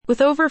With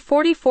over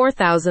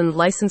 44,000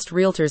 licensed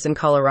realtors in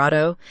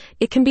Colorado,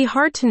 it can be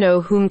hard to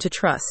know whom to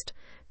trust.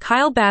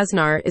 Kyle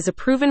Basnar is a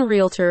proven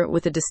realtor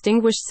with a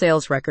distinguished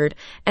sales record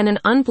and an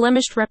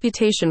unblemished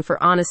reputation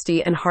for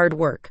honesty and hard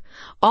work,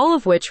 all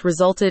of which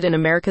resulted in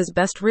America's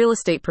Best Real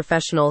Estate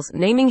Professionals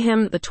naming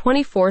him the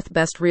 24th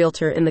best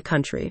realtor in the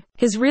country.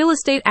 His real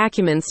estate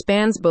acumen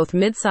spans both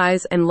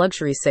midsize and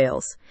luxury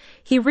sales.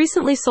 He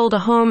recently sold a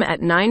home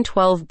at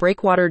 912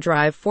 Breakwater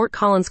Drive, Fort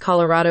Collins,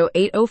 Colorado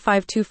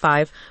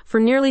 80525 for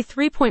nearly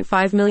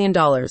 $3.5 million,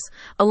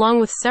 along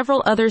with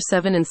several other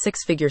 7- and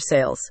 6-figure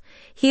sales.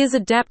 He is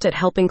adept at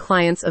helping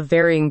clients of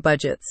varying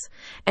budgets,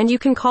 and you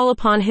can call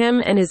upon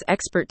him and his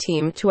expert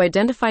team to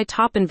identify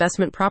top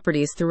investment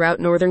properties throughout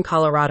northern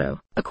Colorado.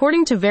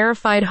 According to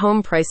verified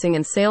home pricing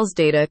and sales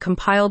data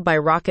compiled by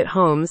Rocket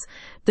Homes,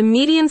 the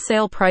median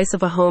sale price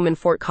of a home in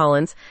Fort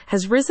Collins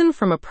has risen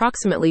from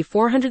approximately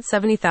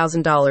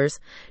 $470,000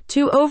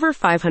 to over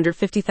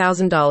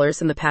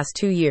 $550,000 in the past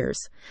 2 years.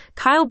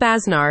 Kyle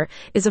Basnar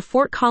is a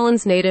Fort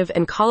Collins native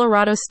and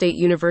Colorado State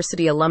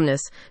University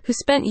alumnus who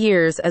spent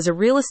years as a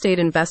real estate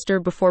investor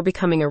before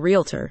becoming a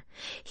realtor.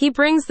 He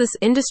brings this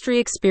industry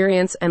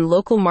experience and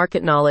local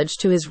market knowledge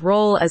to his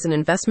role as an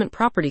investment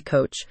property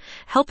coach,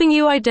 helping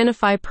you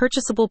identify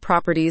purchasable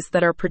properties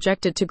that are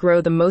projected to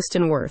grow the most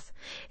in worth.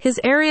 His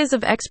areas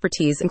of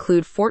expertise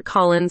include Fort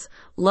Collins,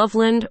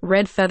 Loveland,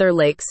 Red Feather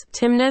Lakes,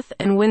 Timnath,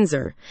 and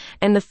Windsor,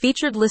 and the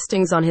featured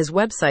listings on his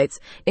websites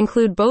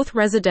include both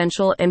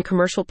residential and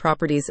commercial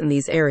properties in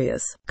these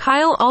areas.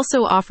 Kyle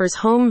also offers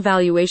home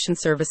valuation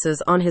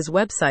services on his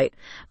website,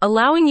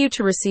 allowing you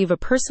to receive a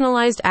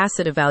personalized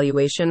asset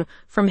evaluation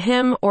from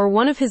him or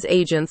one of his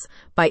agents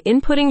by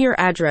inputting your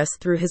address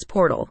through his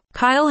portal.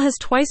 Kyle has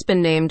twice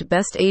been named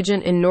Best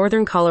Agent in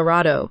Northern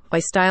Colorado by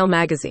Style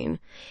magazine.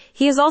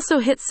 He has also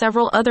hit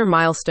several other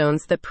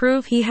milestones that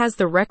prove he has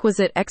the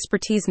requisite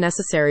expertise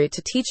necessary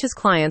to teach his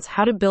clients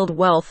how to build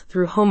wealth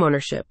through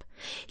homeownership.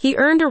 He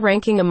earned a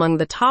ranking among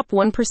the top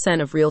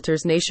 1% of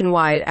realtors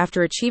nationwide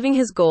after achieving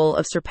his goal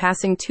of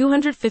surpassing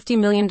 $250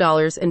 million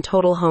in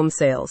total home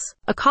sales.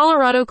 A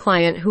Colorado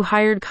client who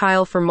hired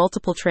Kyle for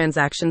multiple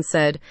transactions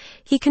said,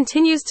 "He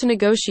continues to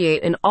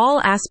negotiate in all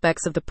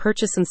aspects of the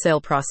purchase and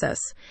sale process.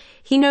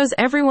 He knows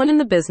everyone in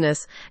the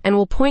business and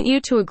will point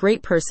you to a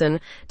great person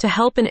to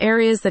help in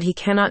areas that he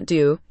cannot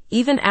do,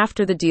 even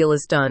after the deal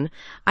is done.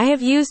 I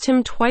have used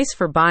him twice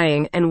for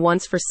buying and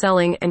once for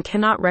selling and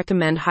cannot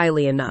recommend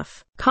highly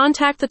enough."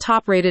 Contact the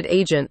top-rated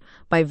agent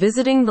by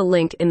visiting the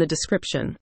link in the description.